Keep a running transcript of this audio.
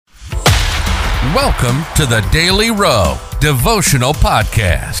Welcome to the Daily Row Devotional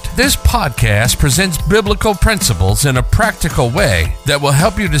Podcast. This podcast presents biblical principles in a practical way that will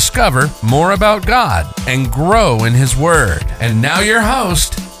help you discover more about God and grow in His Word. And now your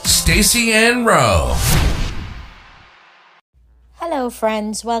host, Stacey Ann Rowe. Hello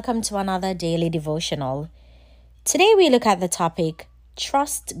friends, welcome to another daily devotional. Today we look at the topic,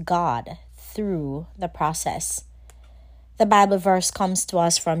 Trust God Through the Process. The Bible verse comes to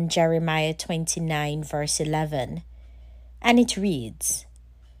us from Jeremiah 29 verse 11, and it reads,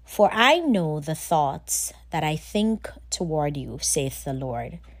 "For I know the thoughts that I think toward you, saith the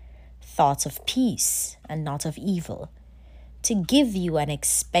Lord, thoughts of peace and not of evil, to give you an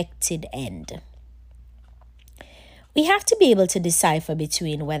expected end." We have to be able to decipher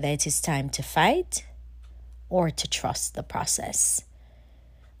between whether it is time to fight or to trust the process.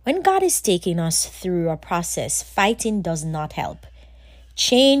 When God is taking us through a process, fighting does not help.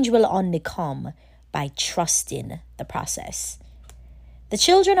 Change will only come by trusting the process. The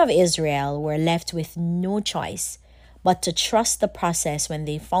children of Israel were left with no choice but to trust the process when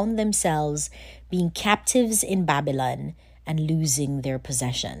they found themselves being captives in Babylon and losing their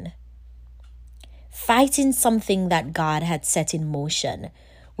possession. Fighting something that God had set in motion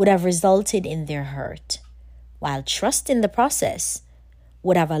would have resulted in their hurt, while trusting the process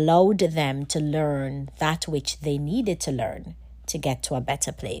would have allowed them to learn that which they needed to learn to get to a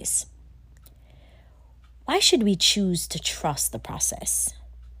better place. Why should we choose to trust the process?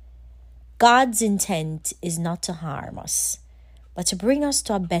 God's intent is not to harm us, but to bring us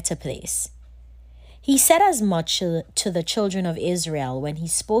to a better place. He said as much to the children of Israel when he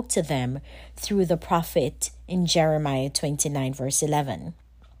spoke to them through the prophet in Jeremiah 29 verse 11.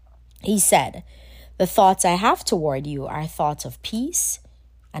 He said, "The thoughts I have toward you are thoughts of peace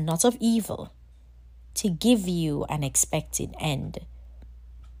and not of evil, to give you an expected end."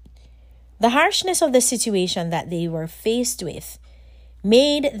 The harshness of the situation that they were faced with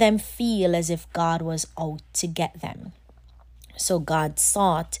made them feel as if God was out to get them. So God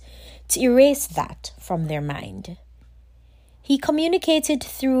sought to erase that from their mind. He communicated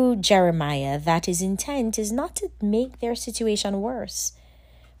through Jeremiah that his intent is not to make their situation worse,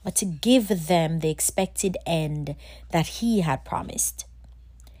 but to give them the expected end that he had promised.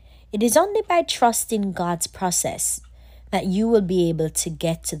 It is only by trusting God's process that you will be able to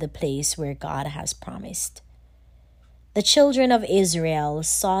get to the place where God has promised. The children of Israel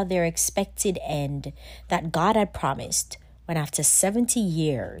saw their expected end that God had promised when after 70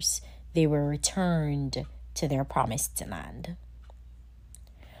 years they were returned to their promised land.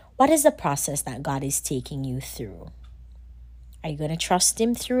 What is the process that God is taking you through? Are you going to trust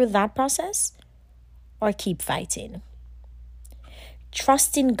Him through that process or keep fighting?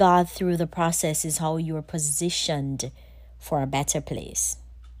 Trusting God through the process is how you are positioned for a better place.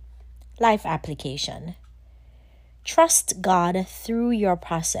 Life application. Trust God through your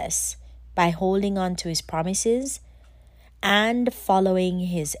process by holding on to His promises and following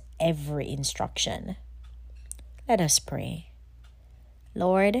His every instruction. Let us pray.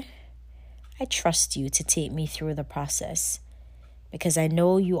 Lord, I trust you to take me through the process because I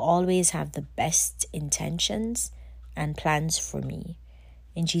know you always have the best intentions and plans for me.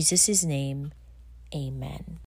 In Jesus' name, amen.